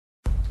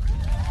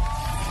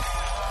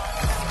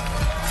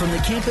from the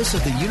campus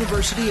of the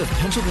University of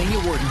Pennsylvania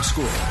Wharton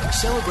School,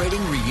 celebrating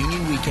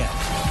Reunion Weekend,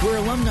 where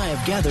alumni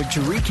have gathered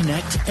to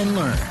reconnect and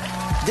learn.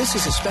 This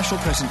is a special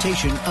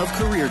presentation of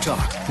Career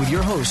Talk with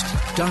your host,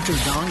 Dr.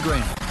 Don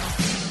Graham.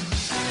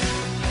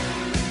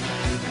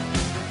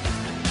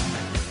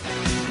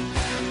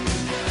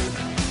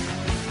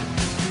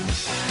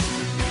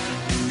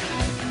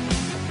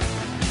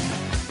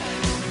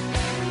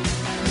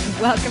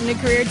 Welcome to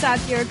Career Talk,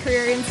 your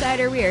career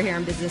insider. We are here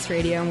on Business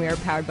Radio, and we are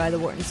powered by the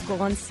Wharton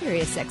School on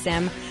Sirius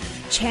XM,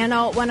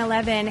 Channel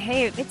 111.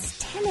 Hey, it's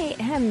 10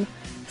 a.m.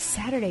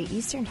 Saturday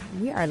Eastern Time.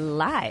 We are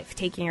live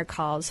taking your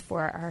calls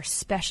for our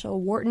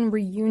special Wharton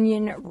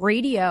Reunion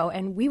Radio,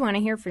 and we want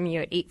to hear from you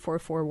at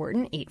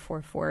 844-WHARTON,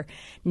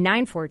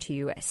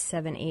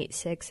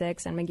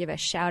 844-942-7866. I'm going to give a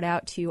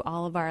shout-out to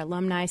all of our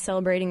alumni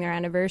celebrating their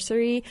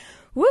anniversary.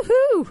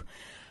 Woohoo!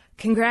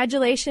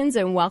 Congratulations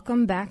and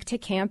welcome back to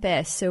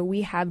campus. So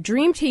we have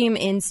Dream Team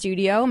in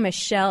studio,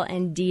 Michelle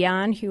and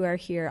Dion, who are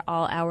here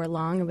all hour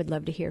long. I would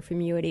love to hear from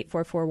you at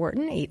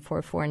 844-WHARTON,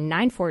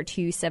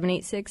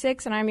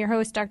 844-942-7866. And I'm your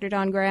host, Dr.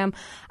 Don Graham.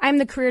 I'm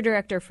the career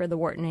director for the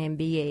Wharton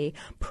MBA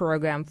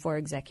program for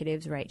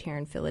executives right here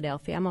in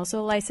Philadelphia. I'm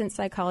also a licensed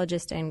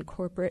psychologist and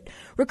corporate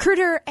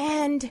recruiter,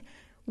 and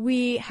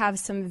we have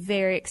some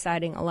very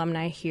exciting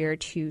alumni here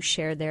to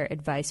share their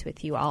advice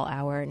with you all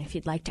hour. And if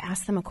you'd like to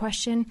ask them a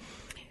question,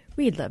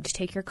 we'd love to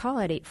take your call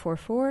at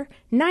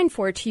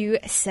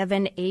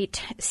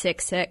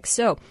 844-942-7866.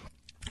 So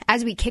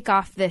as we kick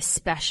off this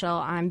special,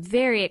 I'm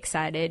very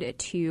excited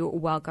to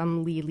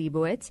welcome Lee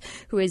Leibowitz,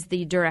 who is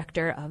the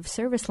Director of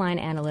Service Line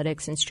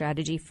Analytics and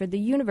Strategy for the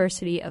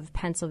University of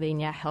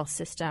Pennsylvania Health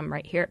System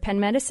right here at Penn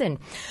Medicine.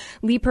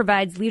 Lee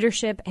provides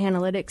leadership,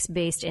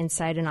 analytics-based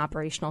insight, and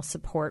operational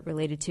support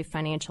related to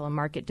financial and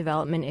market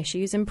development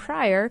issues, and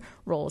prior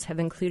roles have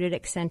included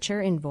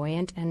Accenture,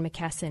 Invoyant, and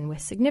McKesson,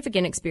 with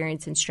significant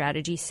experience in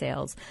strategy,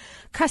 sales,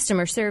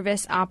 customer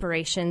service,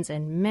 operations,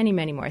 and many,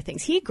 many more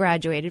things. He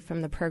graduated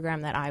from the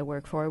program that I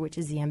work for, which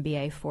is the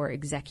MBA for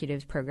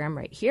Executives program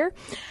right here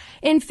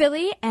in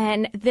Philly,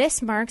 and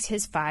this marks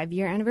his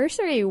 5-year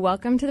anniversary.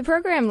 Welcome to the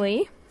program,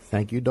 Lee.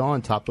 Thank you,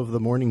 Dawn. Top of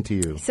the morning to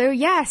you. So,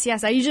 yes.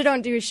 I usually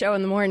don't do a show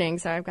in the morning,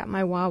 so I've got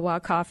my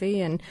Wawa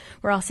coffee, and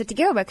we're all set to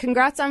go. But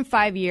congrats on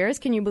 5 years.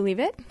 Can you believe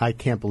it? I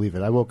can't believe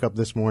it. I woke up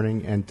this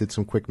morning and did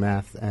some quick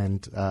math,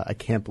 and I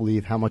can't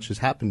believe how much has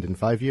happened in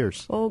 5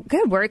 years. Well,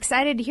 good. We're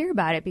excited to hear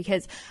about it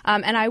because,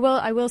 and I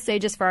will say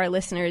just for our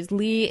listeners,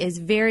 Lee is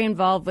very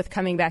involved with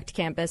coming back to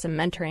campus and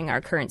mentoring our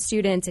current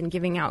students and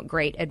giving out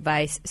great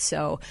advice.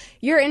 So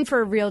you're in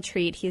for a real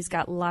treat. He's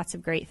got lots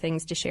of great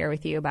things to share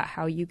with you about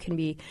how you can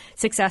be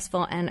successful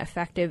and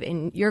effective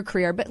in your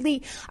career. But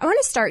Lee, I want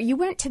to start. You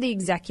went to the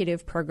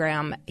executive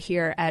program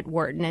here at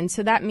Wharton, and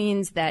so that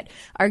means that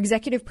our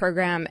executive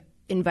program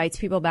invites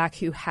people back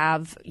who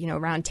have,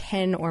 around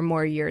 10 or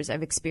more years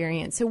of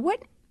experience. So why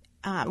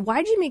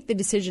did you make the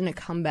decision to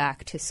come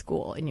back to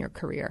school in your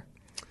career?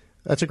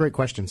 That's a great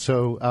question.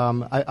 So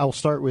I'll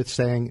start with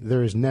saying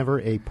there is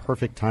never a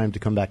perfect time to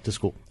come back to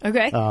school.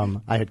 Okay.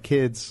 I had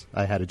kids.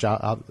 I had a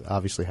job,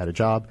 obviously had a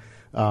job.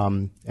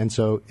 And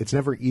so it's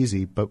never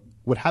easy. But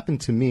what happened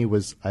to me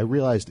was I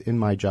realized in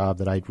my job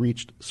that I'd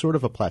reached sort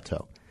of a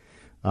plateau.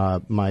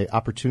 My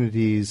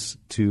opportunities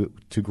to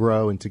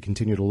grow and to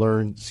continue to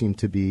learn seemed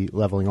to be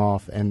leveling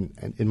off.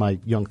 And in my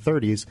young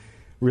 30s,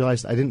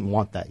 realized I didn't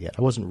want that yet.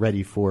 I wasn't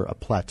ready for a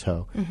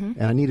plateau. Mm-hmm.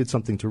 And I needed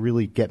something to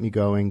really get me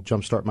going,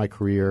 jumpstart my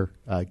career,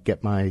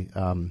 get my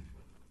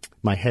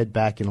my head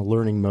back in a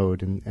learning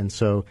mode. And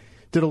so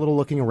did a little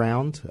looking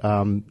around.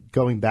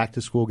 Going back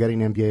to school,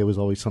 getting an MBA was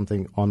always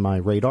something on my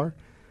radar.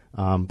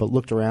 But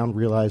looked around,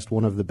 realized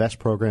one of the best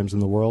programs in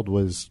the world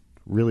was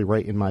really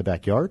right in my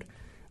backyard.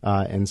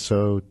 And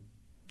so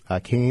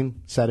I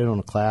came, sat in on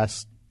a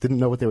class, didn't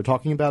know what they were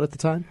talking about at the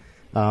time,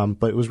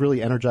 but it was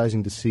really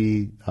energizing to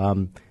see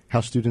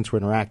how students were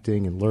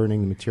interacting and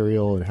learning the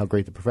material and how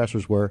great the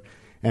professors were.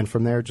 And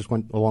from there, just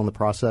went along the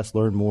process,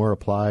 learned more,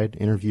 applied,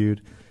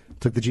 interviewed,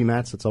 took the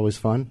GMATs. That's always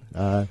fun,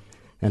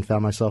 and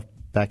found myself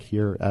back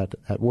here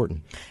at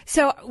Wharton.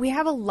 So we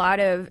have a lot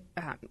of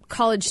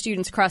college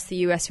students across the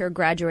U.S. who are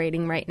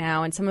graduating right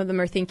now, and some of them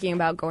are thinking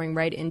about going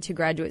right into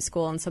graduate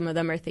school, and some of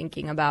them are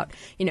thinking about,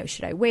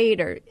 should I wait?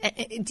 Or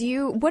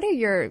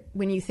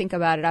when you think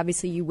about it,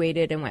 obviously you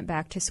waited and went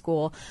back to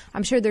school.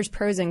 I'm sure there's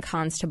pros and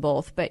cons to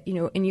both, but,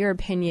 in your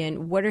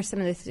opinion, what are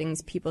some of the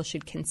things people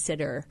should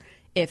consider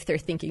if they're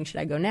thinking, should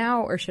I go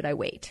now or should I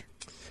wait?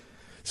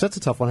 So that's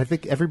a tough one. I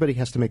think everybody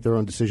has to make their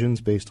own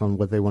decisions based on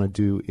what they want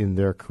to do in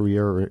their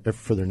career or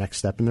for their next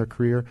step in their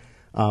career.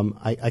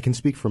 I can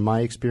speak from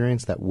my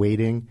experience that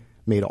waiting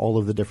made all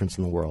of the difference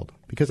in the world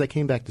because I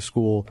came back to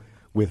school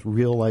with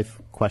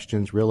real-life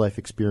questions, real-life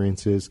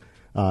experiences.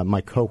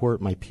 My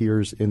cohort, my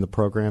peers in the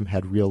program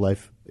had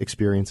real-life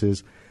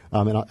experiences.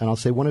 And I'll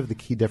say one of the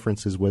key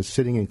differences was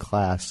sitting in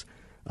class.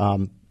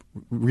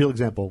 Real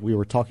example, we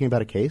were talking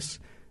about a case,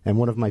 and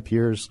one of my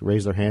peers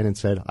raised their hand and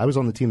said, I was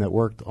on the team that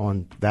worked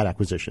on that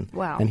acquisition.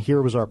 Wow. And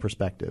here was our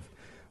perspective.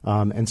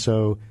 And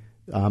so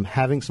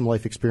having some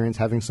life experience,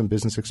 having some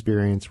business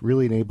experience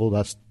really enabled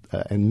us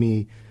and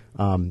me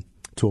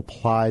to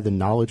apply the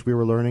knowledge we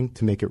were learning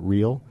to make it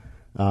real.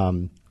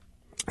 And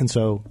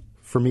so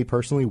for me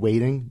personally,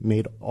 waiting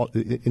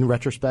in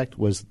retrospect,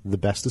 was the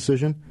best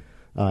decision.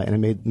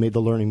 And it made the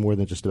learning more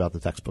than just about the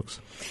textbooks.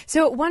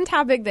 So one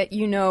topic that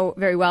you know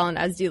very well, and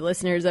as do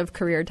listeners of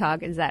Career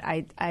Talk, is that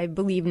I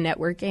believe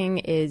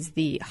networking is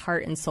the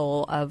heart and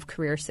soul of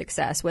career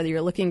success. Whether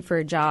you're looking for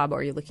a job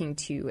or you're looking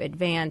to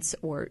advance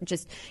or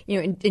just,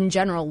 in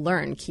general,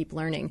 keep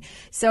learning.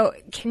 So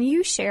can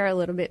you share a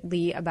little bit,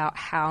 Lee, about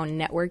how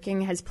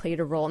networking has played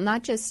a role,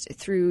 not just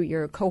through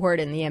your cohort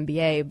in the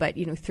MBA, but,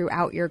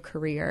 throughout your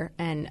career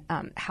and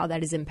how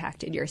that has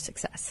impacted your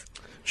success?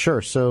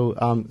 Sure.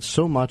 So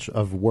so much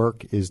of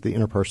work is the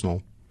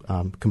interpersonal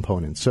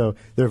component. So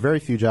there are very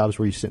few jobs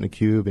where you sit in a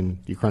cube and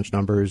you crunch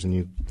numbers and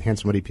you hand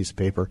somebody a piece of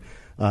paper.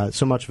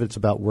 So much of it's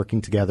about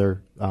working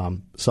together,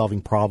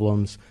 solving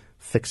problems,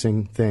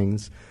 fixing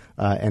things,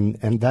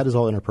 and that is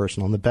all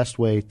interpersonal. And the best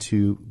way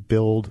to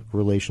build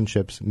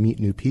relationships, meet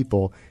new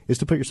people, is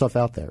to put yourself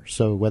out there.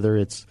 So whether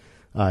it's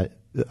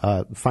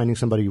finding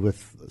somebody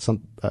with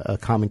a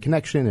common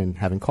connection and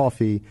having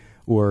coffee,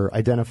 or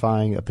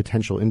identifying a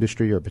potential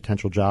industry or a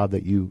potential job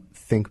that you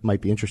think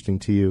might be interesting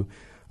to you,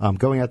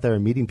 going out there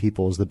and meeting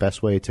people is the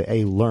best way to,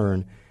 A,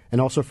 learn, and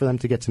also for them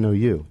to get to know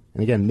you.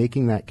 And again,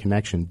 making that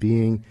connection,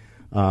 being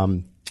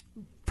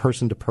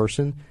person to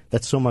person,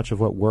 that's so much of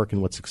what work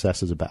and what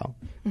success is about.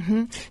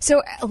 Mm-hmm.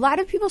 So a lot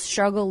of people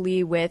struggle,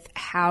 Lee, with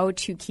how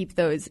to keep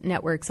those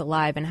networks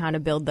alive and how to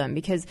build them,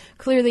 because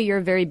clearly you're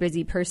a very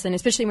busy person,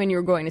 especially when you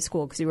were going to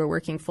school, because you were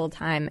working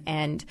full-time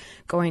and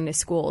going to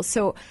school.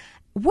 So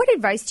what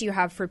advice do you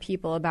have for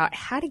people about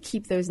how to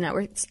keep those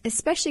networks,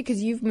 especially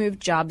because you've moved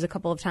jobs a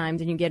couple of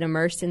times and you get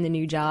immersed in the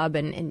new job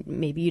and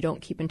maybe you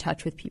don't keep in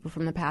touch with people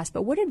from the past?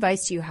 But what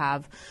advice do you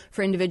have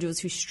for individuals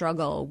who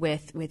struggle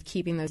with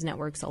keeping those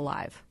networks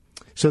alive?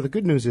 So the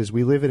good news is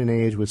we live in an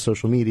age with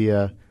social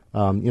media.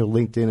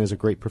 LinkedIn is a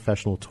great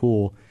professional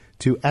tool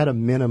to, at a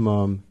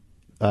minimum,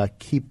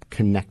 keep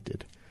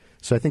connected.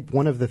 So I think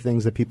one of the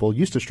things that people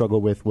used to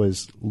struggle with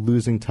was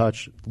losing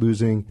touch,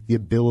 losing the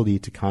ability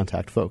to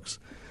contact folks.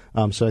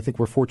 So I think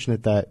we're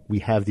fortunate that we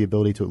have the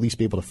ability to at least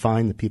be able to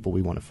find the people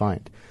we want to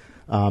find.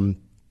 I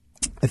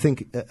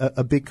think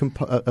a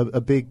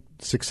big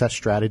success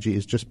strategy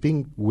is just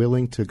being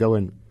willing to go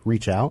and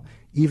reach out,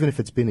 even if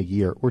it's been a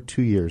year or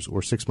 2 years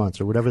or 6 months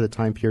or whatever the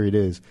time period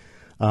is.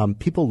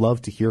 People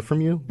love to hear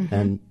from you, mm-hmm.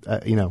 and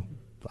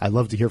I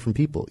love to hear from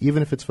people,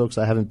 even if it's folks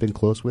I haven't been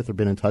close with or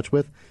been in touch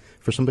with.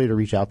 For somebody to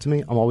reach out to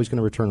me, I'm always going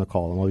to return the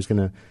call. I'm always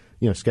going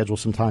to schedule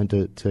some time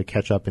to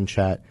catch up and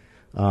chat.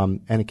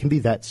 And it can be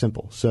that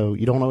simple. So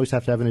you don't always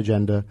have to have an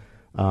agenda.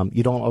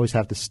 You don't always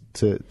have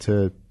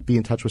to be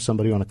in touch with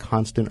somebody on a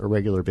constant or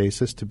regular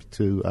basis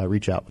to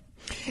reach out.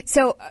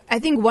 So I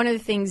think one of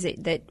the things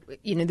that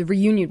the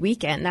reunion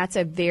weekend, that's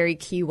a very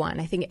key one.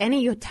 I think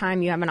any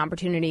time you have an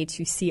opportunity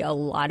to see a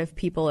lot of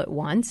people at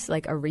once,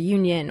 like a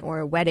reunion or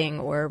a wedding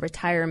or a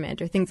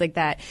retirement or things like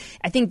that,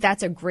 I think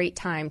that's a great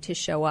time to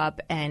show up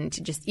and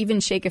to just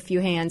even shake a few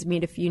hands,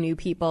 meet a few new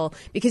people,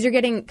 because you're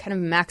getting kind of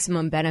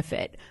maximum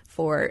benefit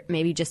for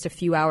maybe just a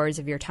few hours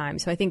of your time.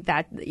 So I think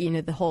that,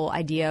 the whole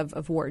idea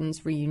of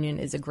Wharton's reunion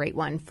is a great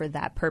one for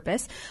that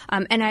purpose.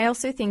 And I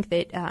also think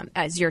that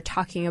as you're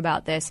talking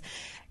about this,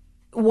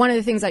 one of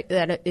the things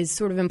that is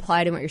sort of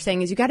implied in what you're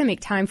saying is you got to make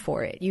time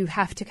for it. You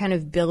have to kind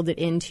of build it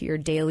into your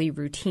daily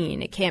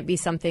routine. It can't be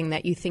something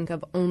that you think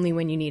of only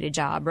when you need a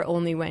job or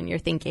only when you're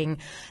thinking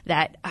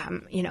that,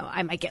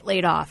 I might get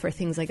laid off or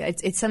things like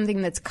that. It's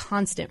something that's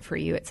constant for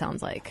you, it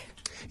sounds like.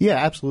 Yeah,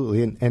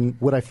 absolutely. And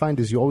what I find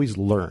is you always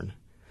learn.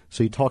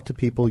 So you talk to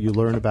people, you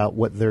learn about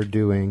what they're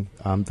doing,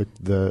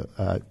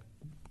 the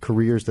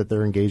careers that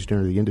they're engaged in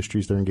or the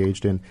industries they're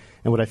engaged in.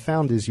 And what I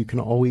found is you can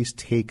always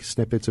take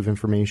snippets of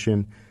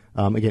information,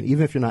 again,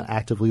 even if you're not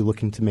actively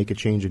looking to make a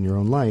change in your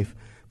own life,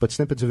 but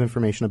snippets of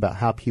information about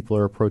how people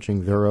are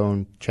approaching their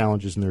own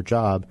challenges in their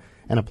job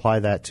and apply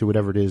that to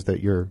whatever it is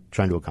that you're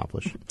trying to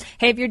accomplish.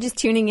 Hey, if you're just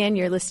tuning in,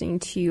 you're listening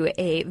to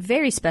a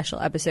very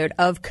special episode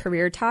of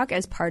Career Talk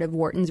as part of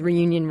Wharton's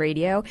Reunion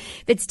Radio.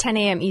 It's 10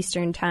 a.m.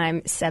 Eastern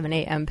Time, 7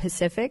 a.m.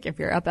 Pacific. If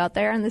you're up out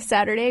there on this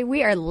Saturday,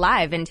 we are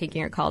live and taking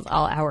your calls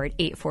all hour at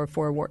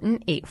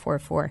 844-WHARTON,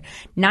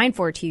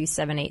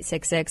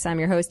 844-942-7866. I'm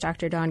your host,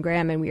 Dr. Dawn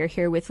Graham, and we are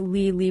here with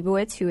Lee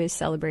Leibowitz, who is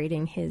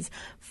celebrating his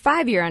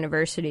 5-year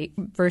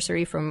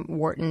anniversary from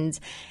Wharton's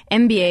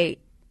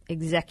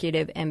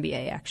Executive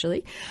MBA,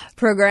 actually,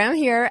 program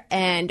here.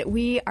 And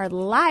we are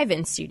live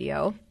in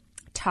studio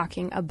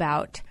talking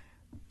about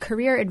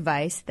career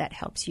advice that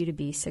helps you to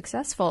be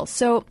successful.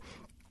 So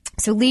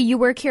Lee, you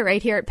work here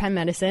right here at Penn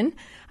Medicine.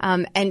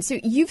 And so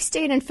you've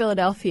stayed in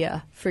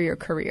Philadelphia for your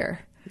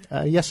career.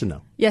 Yes and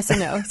no. Yes and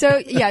no. So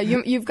yeah,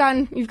 you've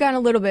gone a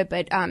little bit,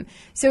 but how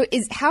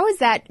has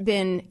that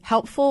been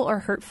helpful or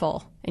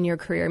hurtful in your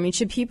career? I mean,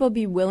 should people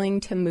be willing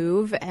to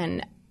move?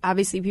 And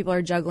obviously people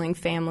are juggling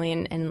family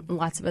and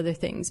lots of other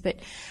things, but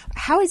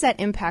how does that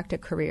impact a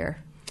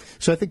career?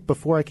 So I think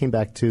before I came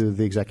back to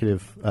the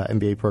executive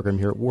MBA program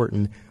here at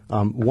Wharton,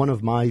 one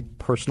of my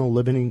personal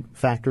limiting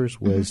factors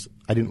was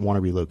I didn't want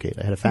to relocate.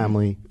 I had a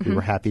family. We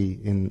were happy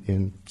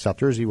in South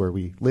Jersey where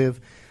we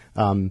live.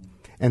 And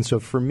so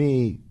for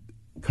me,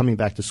 coming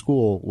back to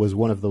school was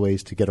one of the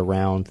ways to get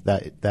around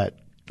that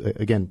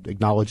again,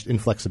 acknowledged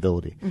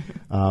inflexibility.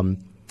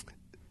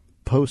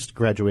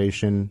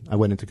 Post-graduation, I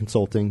went into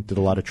consulting, did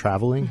a lot of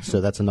traveling, so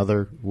that's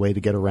another way to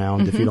get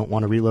around if you don't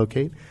want to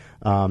relocate.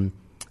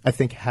 I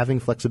think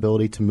having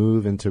flexibility to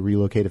move and to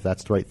relocate, if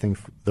that's the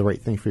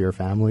right thing for your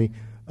family,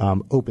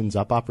 opens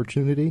up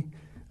opportunity.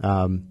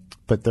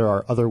 But there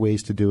are other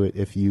ways to do it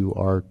if you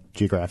are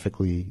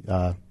geographically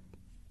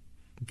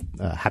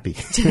happy.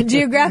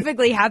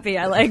 Geographically happy,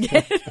 I like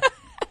it.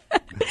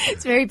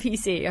 It's very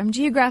PC. I'm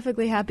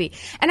geographically happy,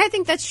 and I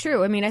think that's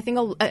true. I mean, I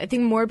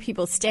think more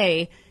people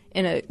stay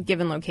in a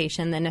given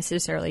location than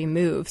necessarily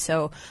move.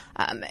 So,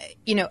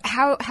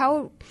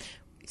 how.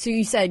 So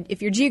you said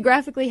if you're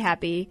geographically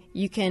happy,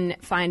 you can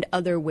find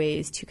other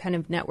ways to kind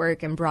of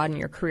network and broaden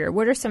your career.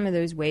 What are some of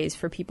those ways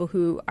for people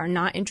who are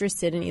not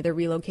interested in either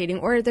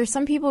relocating, or there's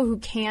some people who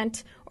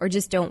can't or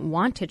just don't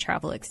want to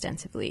travel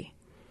extensively?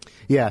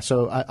 Yeah,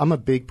 so I'm a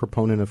big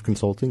proponent of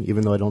consulting,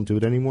 even though I don't do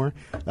it anymore,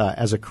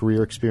 as a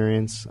career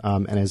experience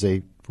and as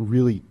a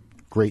really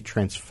great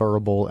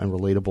transferable and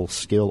relatable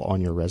skill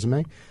on your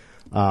resume.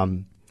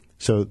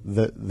 So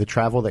the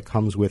travel that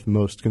comes with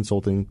most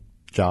consulting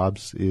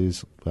jobs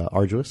is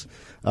arduous.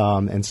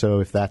 And so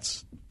if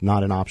that's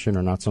not an option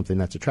or not something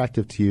that's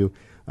attractive to you,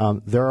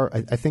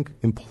 I think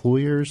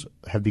employers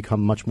have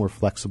become much more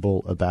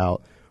flexible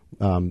about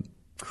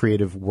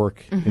creative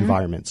work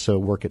environments. So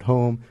work at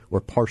home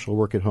or partial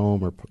work at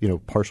home or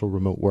partial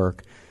remote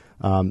work.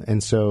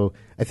 And so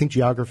I think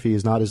geography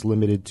is not as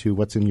limited to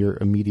what's in your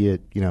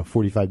immediate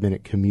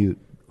 45-minute commute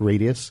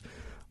radius.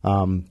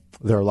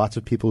 There are lots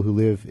of people who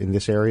live in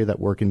this area that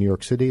work in New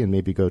York City and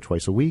maybe go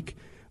twice a week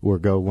or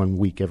go 1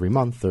 week every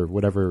month or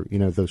whatever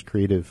those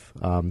creative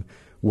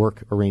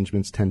work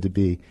arrangements tend to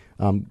be.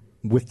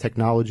 With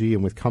technology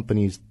and with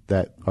companies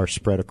that are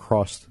spread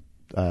across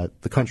the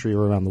country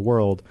or around the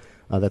world,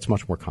 that's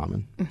much more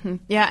common.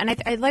 Yeah,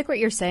 and I like what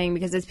you're saying,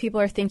 because as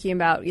people are thinking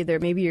about either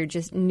maybe you're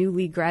just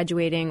newly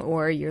graduating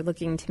or you're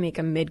looking to make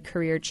a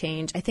mid-career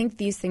change, I think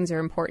these things are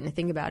important to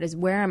think about is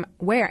where am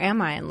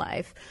I in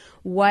life?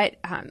 What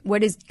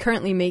is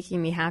currently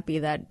making me happy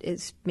that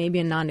is maybe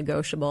a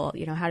non-negotiable?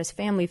 How does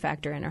family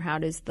factor in, or how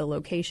does the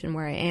location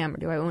where I am, or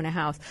do I own a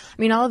house?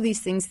 I mean, all of these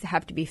things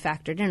have to be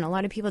factored in. A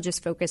lot of people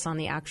just focus on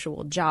the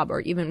actual job, or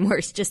even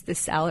worse, just the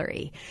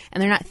salary,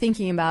 and they're not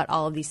thinking about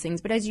all of these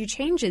things. But as you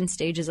change in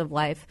stages of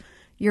life,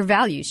 your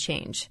values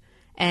change.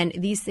 And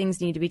these things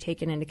need to be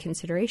taken into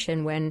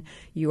consideration when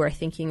you are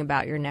thinking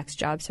about your next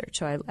job search.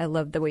 So I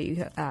love the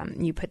way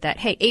you put that.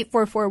 Hey,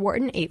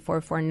 844-WHARTON,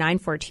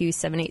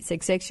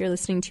 844-942-7866. You're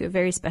listening to a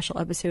very special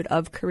episode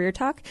of Career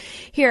Talk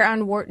here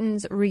on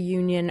Wharton's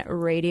Reunion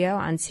Radio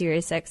on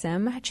Sirius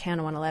XM,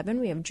 Channel 111.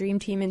 We have Dream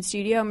Team in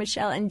studio,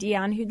 Michelle and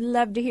Dion, who'd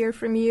love to hear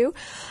from you.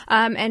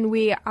 And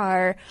we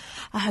are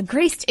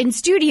graced in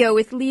studio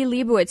with Lee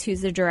Leibowitz,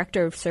 who's the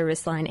Director of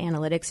Service Line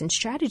Analytics and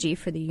Strategy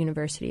for the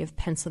University of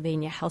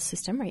Pennsylvania Health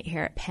System right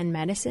here at Penn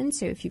Medicine.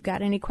 So if you've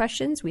got any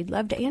questions, we'd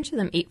love to answer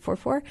them.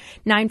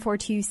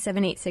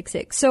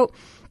 844-942-7866.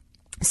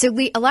 So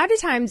Lee, a lot of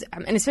times,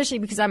 and especially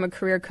because I'm a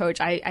career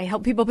coach, I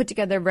help people put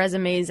together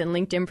resumes and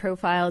LinkedIn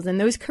profiles, and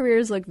those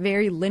careers look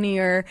very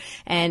linear,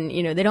 and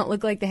they don't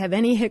look like they have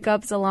any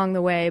hiccups along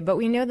the way. But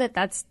we know that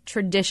that's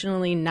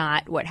traditionally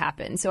not what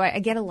happens. So I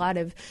get a lot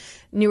of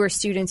newer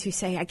students who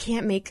say, I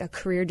can't make a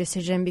career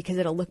decision because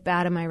it'll look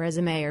bad on my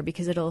resume, or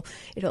because it'll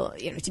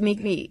to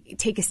make me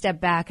take a step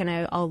back and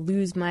I'll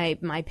lose my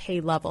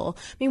pay level.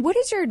 I mean, what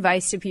is your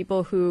advice to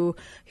people who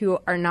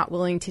are not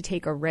willing to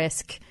take a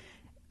risk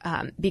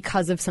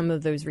because of some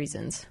of those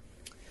reasons?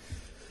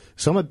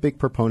 So I'm a big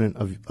proponent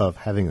of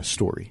having a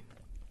story.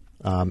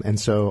 And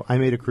so I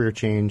made a career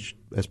change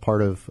as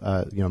part of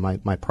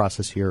my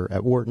process here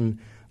at Wharton,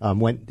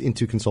 went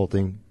into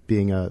consulting,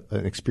 being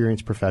an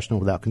experienced professional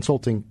without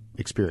consulting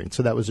experience.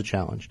 So that was a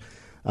challenge.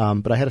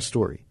 But I had a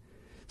story.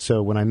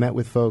 So when I met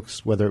with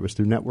folks, whether it was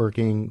through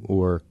networking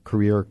or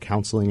career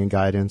counseling and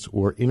guidance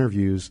or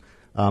interviews,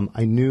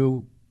 I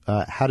knew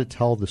how to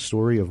tell the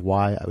story of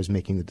why I was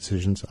making the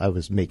decisions I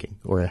was making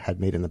or had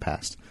made in the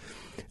past.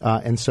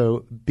 And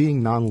so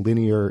being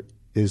nonlinear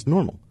is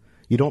normal.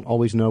 You don't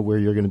always know where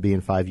you're going to be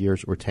in 5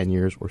 years or 10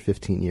 years or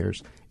 15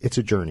 years. It's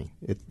a journey.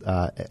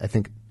 I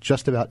think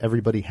just about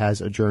everybody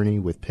has a journey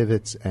with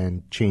pivots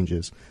and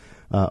changes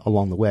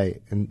along the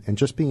way. And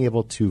just being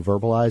able to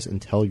verbalize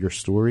and tell your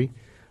story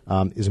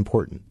is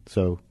important.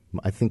 So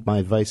I think my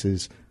advice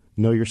is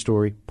know your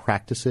story,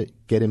 practice it,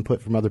 get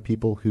input from other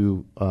people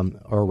who are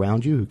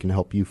around you who can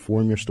help you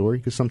form your story,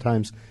 because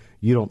sometimes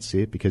you don't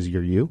see it because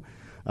you're you.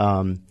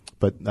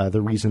 but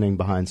the reasoning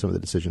behind some of the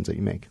decisions that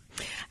you make.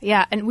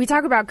 Yeah, and we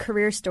talk about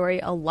career story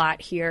a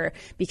lot here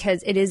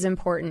because it is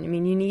important. I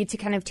mean, you need to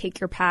kind of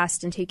take your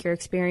past and take your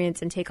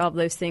experience and take all of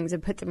those things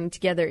and put them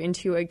together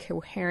into a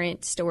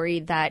coherent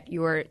story that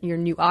your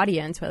new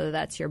audience, whether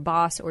that's your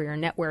boss or your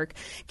network,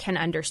 can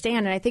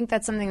understand. And I think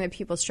that's something that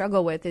people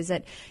struggle with is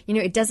that,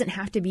 it doesn't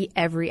have to be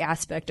every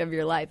aspect of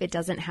your life. It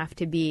doesn't have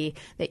to be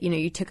that,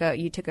 you took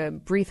a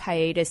brief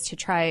hiatus to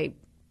try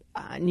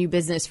new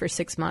business for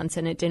 6 months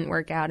and it didn't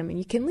work out. I mean,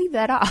 you can leave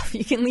that off.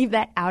 You can leave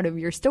that out of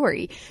your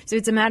story. So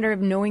it's a matter of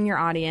knowing your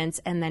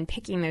audience and then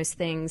picking those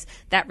things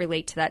that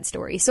relate to that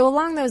story. So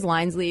along those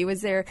lines, Lee,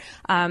 was there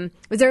a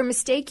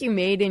mistake you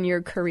made in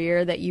your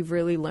career that you've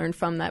really learned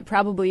from that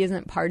probably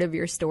isn't part of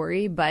your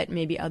story, but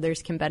maybe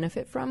others can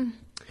benefit from?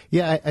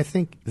 Yeah, I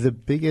think the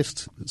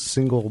biggest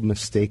single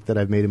mistake that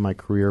I've made in my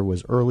career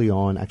was early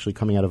on, actually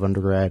coming out of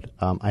undergrad.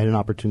 I had an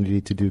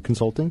opportunity to do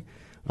consulting.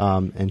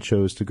 And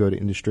chose to go to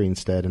industry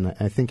instead. And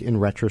I think in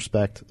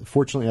retrospect,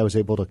 fortunately, I was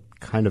able to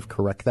kind of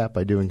correct that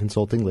by doing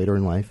consulting later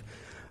in life.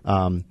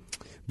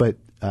 But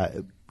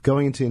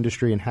going into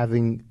industry and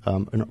having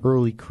an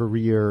early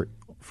career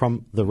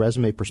from the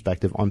resume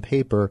perspective on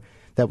paper,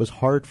 that was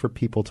hard for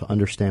people to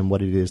understand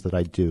what it is that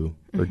I do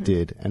or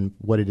did and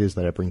what it is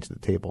that I bring to the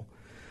table.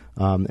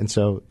 And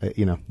so,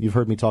 you've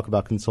heard me talk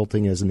about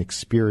consulting as an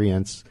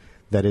experience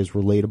that is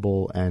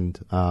relatable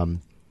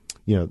and,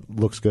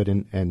 looks good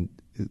and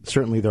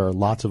certainly there are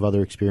lots of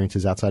other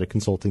experiences outside of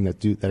consulting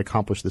that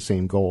accomplish the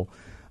same goal.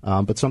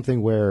 But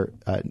something where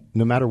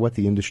no matter what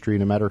the industry,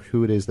 no matter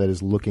who it is that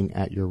is looking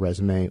at your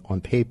resume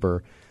on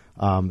paper,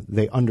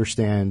 they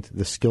understand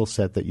the skill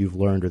set that you've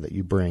learned or that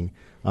you bring.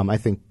 I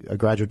think a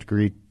graduate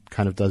degree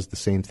kind of does the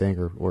same thing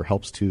or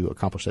helps to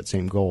accomplish that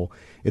same goal.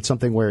 It's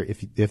something where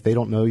if they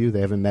don't know you,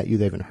 they haven't met you,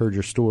 they haven't heard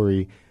your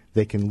story,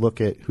 they can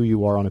look at who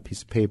you are on a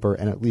piece of paper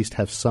and at least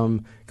have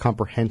some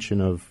comprehension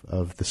of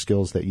the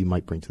skills that you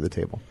might bring to the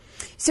table.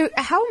 So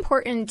how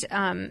important,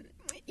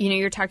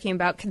 you're talking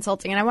about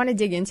consulting, and I want to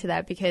dig into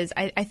that because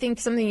I think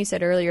something you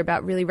said earlier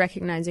about really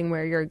recognizing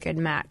where you're a good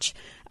match,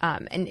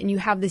 and you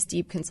have this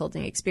deep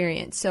consulting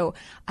experience. So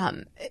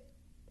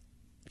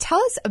tell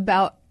us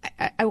about,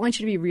 I want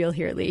you to be real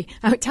here, Lee.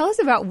 Tell us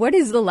about what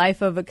is the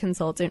life of a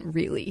consultant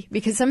really?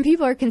 Because some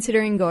people are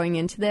considering going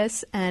into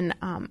this and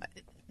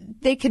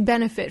they could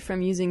benefit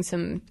from using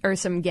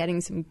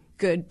getting some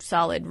good,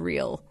 solid,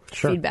 real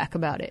feedback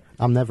about it.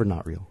 I'm never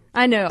not real.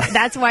 I know.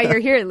 That's why you're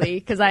here, Lee,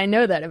 because I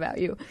know that about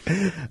you.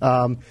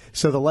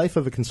 So the life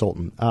of a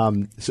consultant.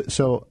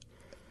 So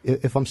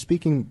if I'm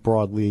speaking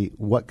broadly,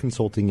 what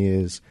consulting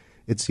is,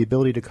 it's the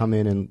ability to come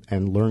in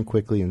and learn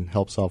quickly and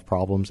help solve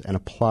problems and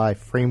apply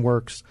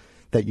frameworks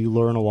that you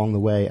learn along the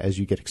way as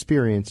you get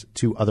experience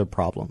to other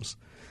problems.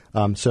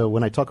 So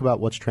when I talk about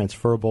what's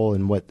transferable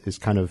and what is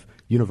kind of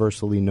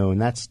universally known,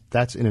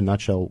 that's in a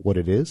nutshell what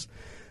it is.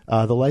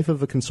 The life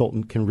of a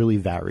consultant can really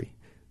vary.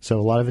 So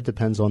a lot of it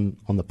depends on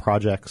the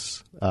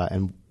projects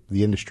and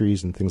the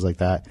industries and things like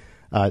that.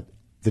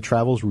 The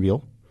travel's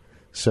real.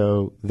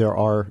 So there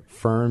are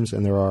firms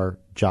and there are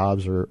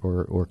jobs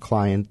or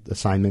client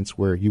assignments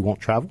where you won't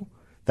travel.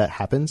 That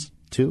happens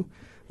too.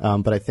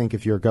 But I think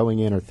if you're going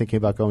in or thinking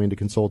about going into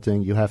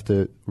consulting, you have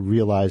to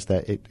realize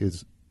that it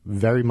is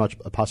very much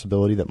a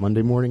possibility that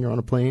Monday morning you're on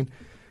a plane,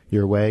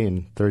 you're away,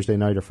 and Thursday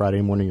night or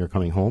Friday morning you're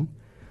coming home.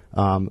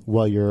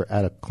 While you're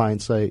at a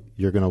client site,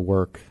 you're going to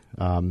work,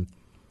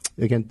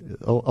 again,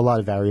 a lot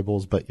of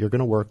variables, but you're going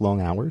to work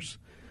long hours.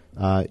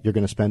 You're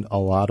going to spend a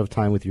lot of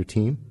time with your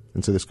team.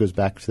 And so this goes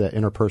back to that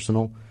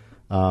interpersonal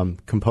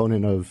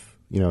component of,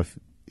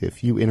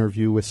 if you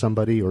interview with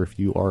somebody or if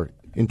you are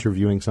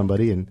interviewing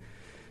somebody and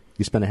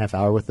you spend a half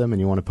hour with them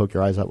and you want to poke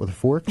your eyes out with a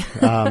fork,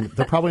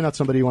 they're probably not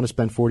somebody you want to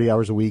spend 40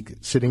 hours a week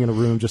sitting in a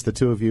room, just the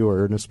two of you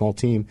or in a small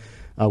team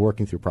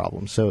working through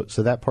problems. So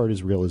that part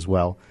is real as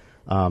well.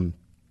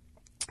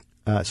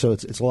 So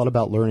it's a lot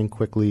about learning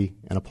quickly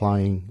and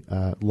applying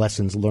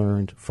lessons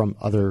learned from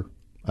other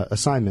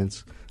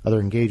assignments, other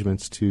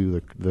engagements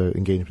to the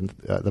engagement,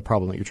 the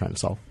problem that you're trying to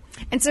solve.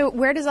 And so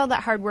where does all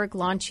that hard work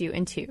launch you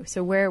into?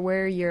 So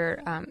where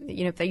you're,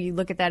 if you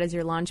look at that as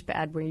your launch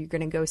pad where you're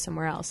going to go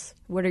somewhere else,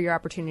 what are your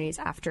opportunities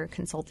after a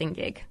consulting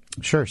gig?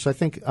 Sure. So I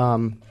think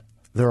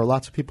there are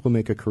lots of people who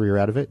make a career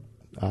out of it.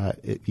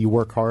 You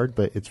work hard,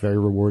 but it's very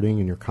rewarding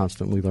and you're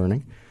constantly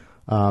learning.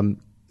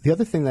 The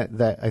other thing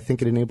that I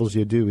think it enables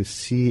you to do is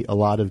see a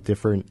lot of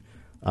different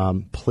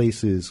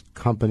places,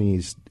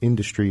 companies,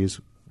 industries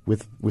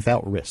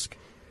without risk,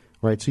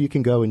 right? So you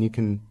can go and you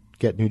can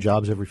get new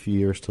jobs every few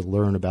years to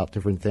learn about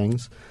different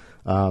things.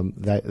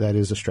 That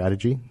is a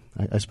strategy,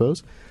 I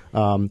suppose.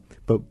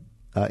 But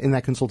in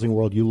that consulting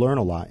world, you learn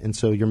a lot. And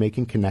so you're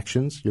making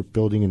connections. You're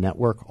building a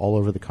network all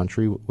over the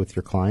country with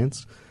your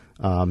clients.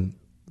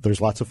 There's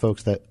lots of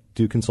folks that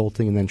do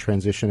consulting and then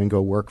transition and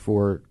go work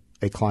for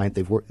a client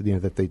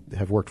that they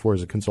have worked for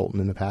as a consultant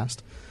in the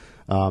past.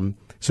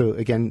 So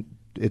again,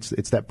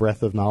 it's that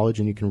breadth of knowledge,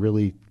 and you can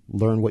really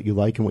learn what you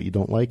like and what you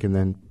don't like, and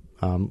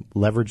then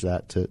leverage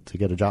that to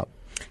get a job.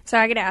 So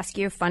I got to ask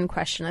you a fun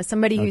question. As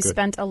somebody who good.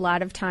 spent a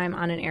lot of time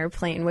on an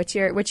airplane, what's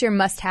your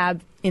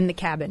must-have in the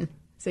cabin?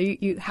 So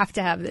you have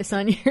to have this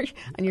on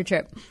your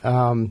trip.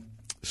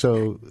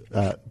 So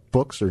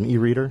books or an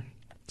e-reader.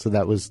 So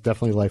that was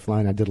definitely a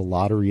lifeline. I did a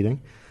lot of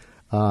reading.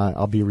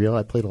 I'll be real.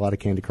 I played a lot of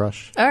Candy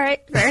Crush. All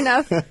right. Fair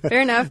enough.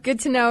 Fair enough.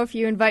 Good to know if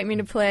you invite me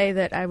to play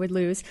that I would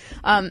lose.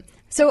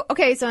 So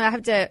I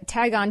have to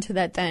tag on to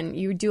that then.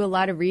 You do a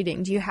lot of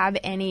reading. Do you have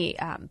any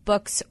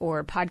books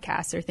or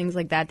podcasts or things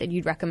like that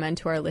you'd recommend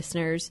to our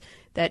listeners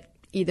that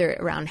either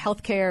around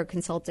healthcare or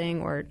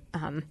consulting or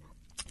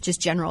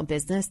just general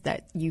business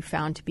that you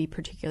found to be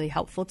particularly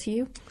helpful to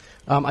you?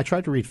 I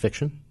tried to read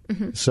fiction,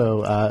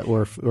 so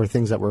or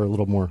things that were a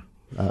little more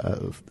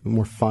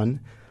fun.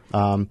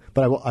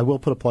 But I will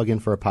put a plug in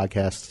for a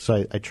podcast.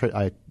 So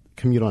I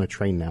commute on a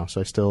train now,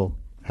 so I still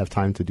have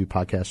time to do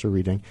podcasts or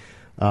reading.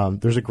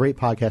 There's a great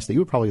podcast that you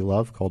would probably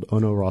love called Oh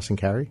No, Ross and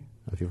Carrie.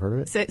 Have you heard of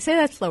it? Say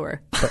that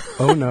slower.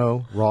 Oh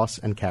No, Ross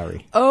and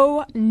Carrie.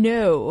 Oh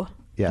No,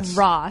 yes.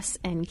 Ross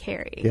and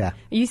Carrie. Yeah.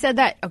 You said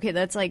that. Okay,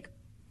 that's like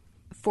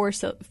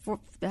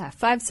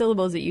 5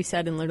 syllables that you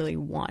said in literally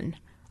one.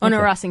 Oh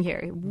No, Ross and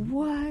Carrie.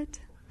 What?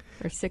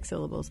 Or 6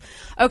 syllables.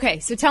 Okay,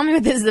 so tell me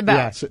what this is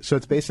about. Yeah, so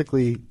it's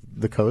basically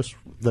the co-host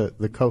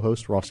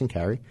Ross and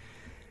Carrie,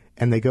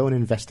 and they go and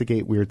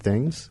investigate weird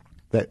things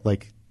that,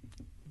 like,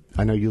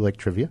 I know you like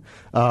trivia,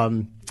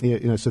 so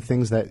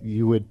things that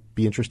you would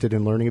be interested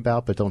in learning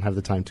about but don't have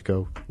the time to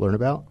go learn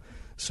about.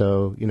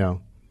 So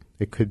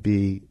it could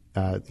be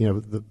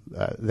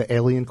the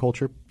alien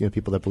culture.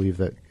 People that believe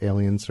that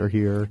aliens are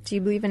here. Do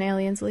you believe in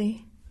aliens,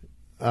 Lee?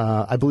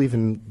 I believe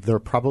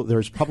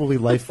there's probably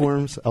life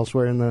forms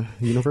elsewhere in the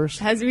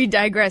universe. As we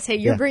digress, hey,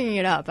 you're bringing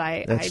it up.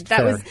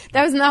 That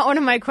was not one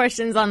of my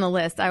questions on the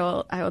list. I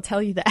will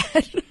tell you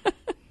that.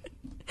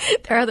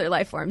 There are other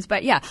life forms,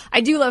 but yeah, I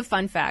do love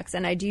fun facts,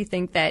 and I do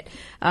think that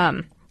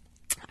I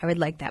would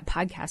like that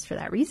podcast for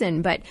that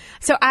reason. But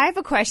so I have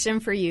a question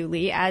for you,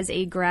 Lee, as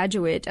a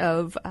graduate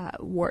of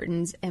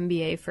Wharton's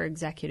MBA for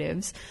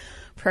Executives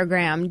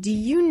program. Do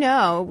you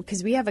know,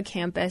 because we have a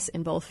campus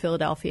in both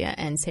Philadelphia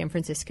and San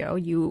Francisco,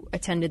 you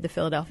attended the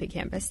Philadelphia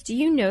campus. Do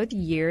you know the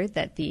year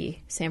that the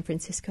San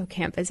Francisco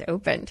campus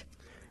opened?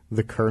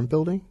 The current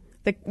building?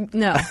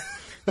 No,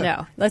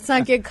 let's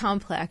not get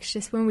complex.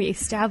 Just when we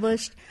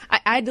established, I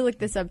had to look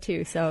this up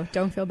too, so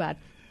don't feel bad.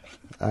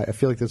 I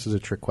feel like this is a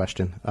trick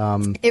question.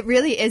 It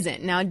really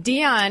isn't. Now,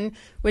 Dion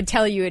would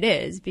tell you it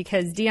is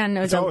because Dion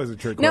knows. It's always a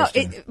trick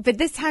question. But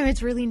this time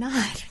it's really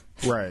not.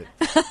 Right.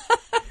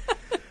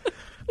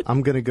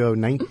 I'm going to go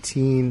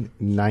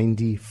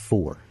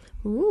 1994.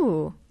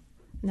 Ooh.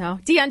 No.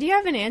 Dion, do you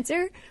have an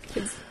answer?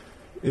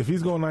 If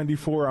he's going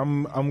 94,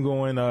 I'm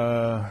going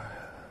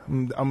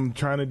I'm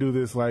trying to do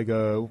this like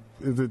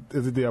is it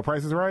the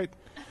Price is Right?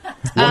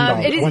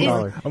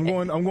 $1.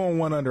 I'm going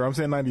one under. I'm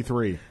saying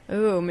 93.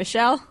 Ooh,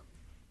 Michelle?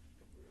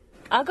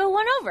 I'll go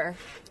one over.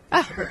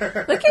 Oh,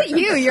 look at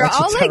you. You're That's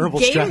all a terrible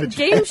like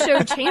strategy. game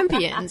show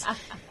champions.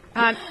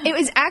 It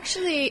was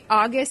actually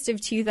August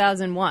of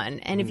 2001.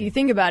 And if you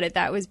think about it,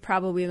 that was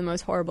probably the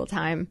most horrible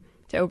time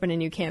to open a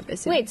new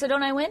campus. Wait, so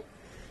don't I win?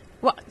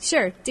 Well,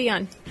 sure,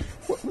 Dion.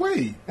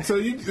 Wait, so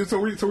we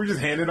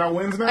just handed our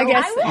wins now? I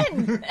guess. I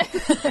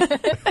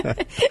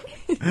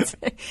win.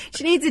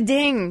 She needs a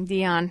ding,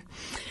 Dion.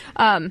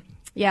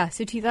 Yeah,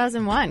 so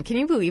 2001. Can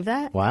you believe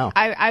that? Wow.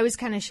 I was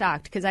kind of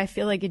shocked because I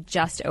feel like it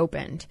just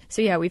opened.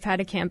 So yeah, we've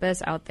had a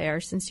campus out there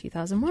since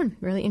 2001.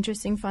 Really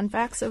interesting fun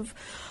facts of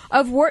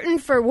Wharton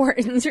for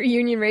Wharton's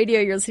Reunion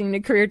Radio. You're listening to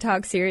Career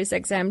Talk Sirius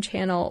XM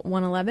Channel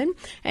 111.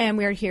 And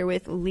we're here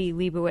with Lee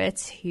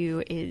Leibowitz,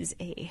 who is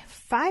a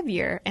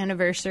 5-year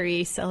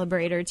anniversary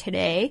celebrator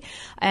today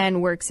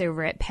and works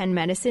over at Penn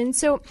Medicine.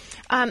 So,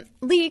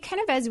 Lee,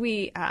 kind of as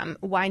we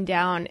wind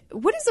down,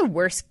 what is the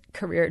worst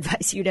career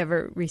advice you'd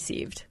ever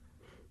received?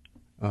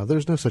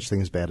 There's no such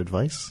thing as bad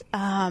advice.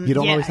 You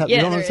don't always have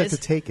to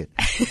take it.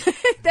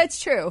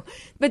 That's true.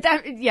 But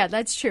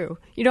that's true.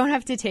 You don't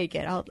have to take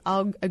it.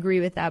 I'll agree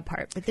with that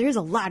part. But there's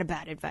a lot of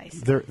bad advice.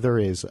 There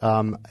is.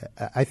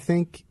 I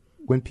think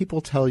when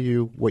people tell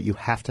you what you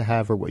have to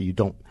have or what you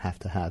don't have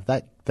to have,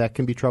 that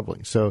can be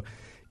troubling. So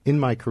in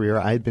my career,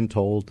 I had been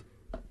told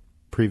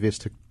previous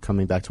to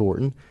coming back to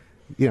Wharton,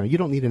 you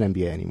don't need an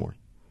MBA anymore.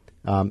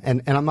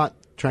 And I'm not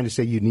trying to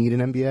say you need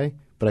an MBA,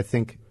 but I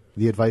think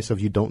the advice of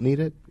you don't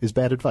need it is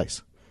bad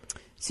advice.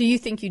 So you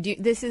think you do?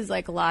 This is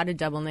like a lot of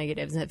double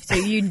negatives. So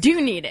you do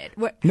need it.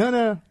 What?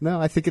 No.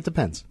 I think it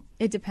depends.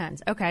 It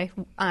depends. Okay.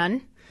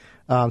 On?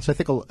 So I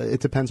think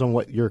it depends on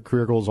what your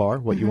career goals are,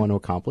 what you want to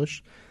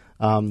accomplish.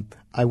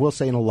 I will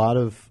say in a lot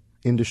of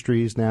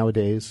industries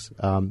nowadays,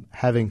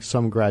 having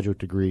some graduate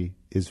degree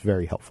is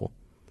very helpful.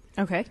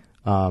 Okay.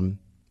 But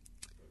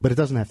it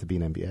doesn't have to be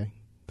an MBA.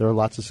 There are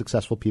lots of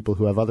successful people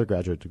who have other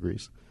graduate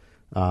degrees.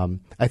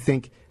 I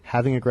think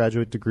having a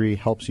graduate degree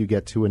helps you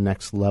get to a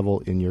next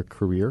level in your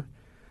career.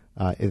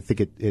 I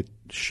think it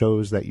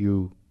shows that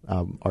you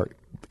are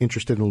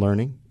interested in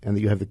learning and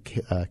that you have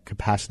the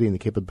capacity and the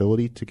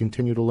capability to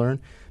continue to learn,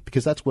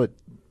 because that's what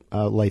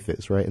life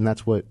is, right? And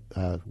that's what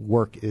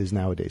work is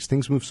nowadays.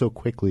 Things move so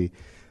quickly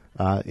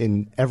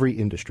in every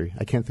industry.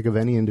 I can't think of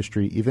any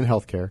industry, even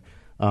healthcare,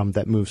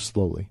 that moves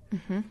slowly.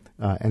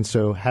 And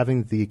so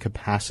having the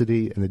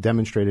capacity and the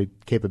demonstrated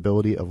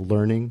capability of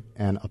learning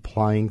and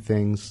applying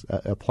things,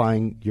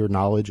 applying your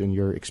knowledge and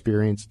your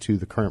experience to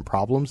the current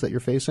problems that you're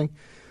facing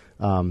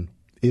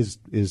is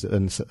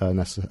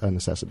a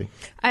necessity.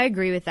 I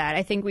agree with that.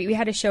 I think we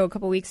had a show a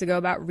couple weeks ago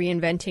about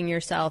reinventing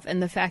yourself,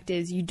 and the fact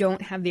is you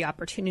don't have the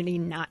opportunity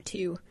not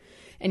to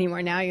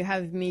anymore. Now you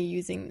have me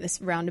using this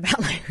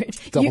roundabout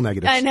language. Double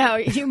negatives. I know.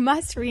 You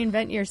must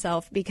reinvent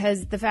yourself,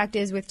 because the fact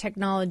is, with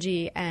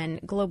technology and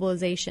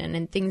globalization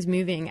and things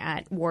moving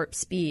at warp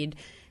speed,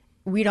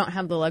 we don't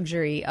have the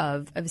luxury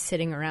of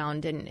sitting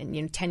around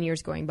and 10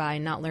 years going by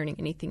and not learning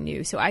anything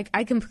new. So I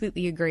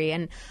completely agree.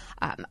 And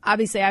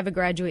obviously I have a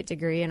graduate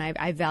degree and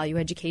I value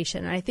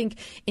education. And I think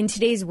in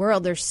today's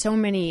world, there's so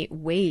many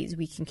ways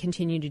we can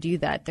continue to do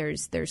that.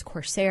 There's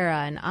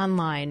Coursera and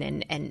online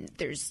and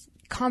there's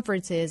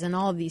conferences and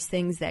all of these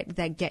things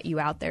that get you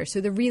out there. So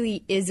there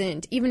really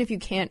isn't, even if you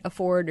can't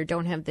afford or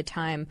don't have the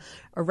time,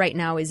 or right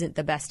now isn't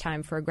the best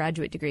time for a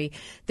graduate degree,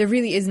 there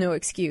really is no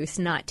excuse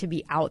not to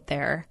be out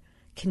there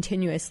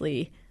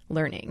continuously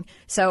learning.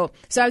 So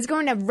I was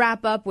going to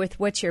wrap up with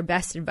what's your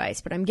best advice,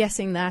 but I'm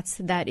guessing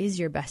that is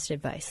your best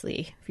advice,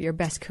 Lee, for your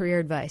best career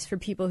advice for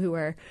people who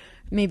are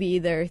maybe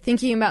either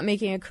thinking about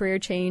making a career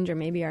change or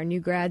maybe are new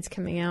grads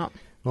coming out.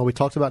 Well, we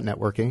talked about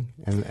networking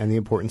and the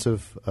importance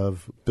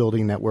of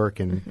building network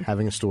and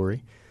having a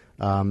story.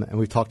 And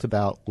we've talked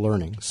about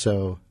learning.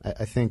 So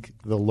I think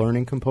the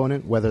learning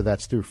component, whether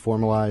that's through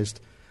formalized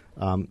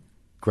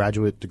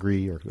graduate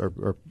degree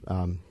or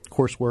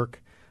coursework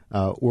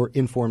or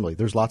informally,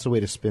 there's lots of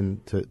ways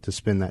to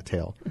spin that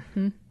tail.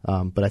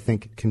 But I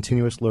think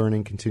continuous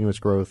learning, continuous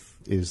growth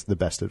is the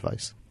best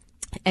advice.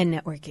 And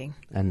networking.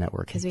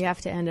 Because we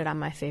have to end it on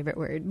my favorite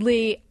word.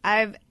 Lee,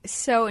 I've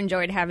so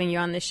enjoyed having you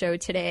on the show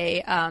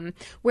today.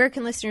 Where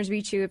can listeners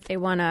reach you if they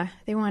wanna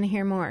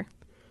hear more?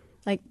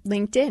 Like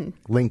LinkedIn.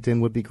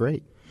 LinkedIn would be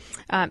great.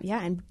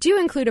 And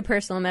do include a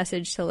personal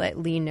message to let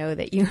Lee know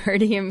that you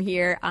heard him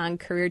here on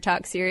Career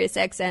Talk Sirius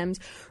XM's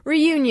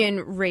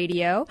Reunion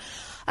Radio.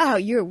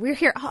 We're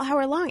here all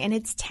hour long, and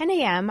it's 10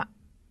 a.m.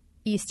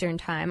 Eastern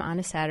time on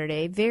a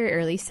Saturday, very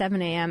early,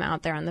 7 a.m.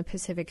 out there on the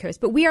Pacific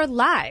Coast. But we are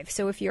live,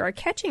 so if you are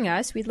catching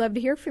us, we'd love to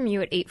hear from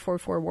you at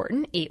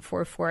 844-WHARTON,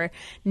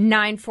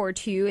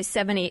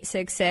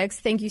 844-942-7866.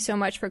 Thank you so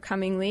much for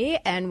coming, Lee.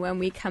 And when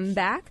we come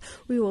back,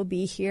 we will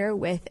be here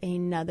with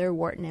another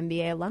Wharton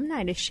MBA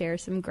alumni to share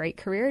some great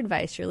career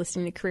advice. You're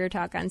listening to Career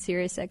Talk on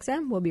Sirius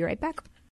XM. We'll be right back.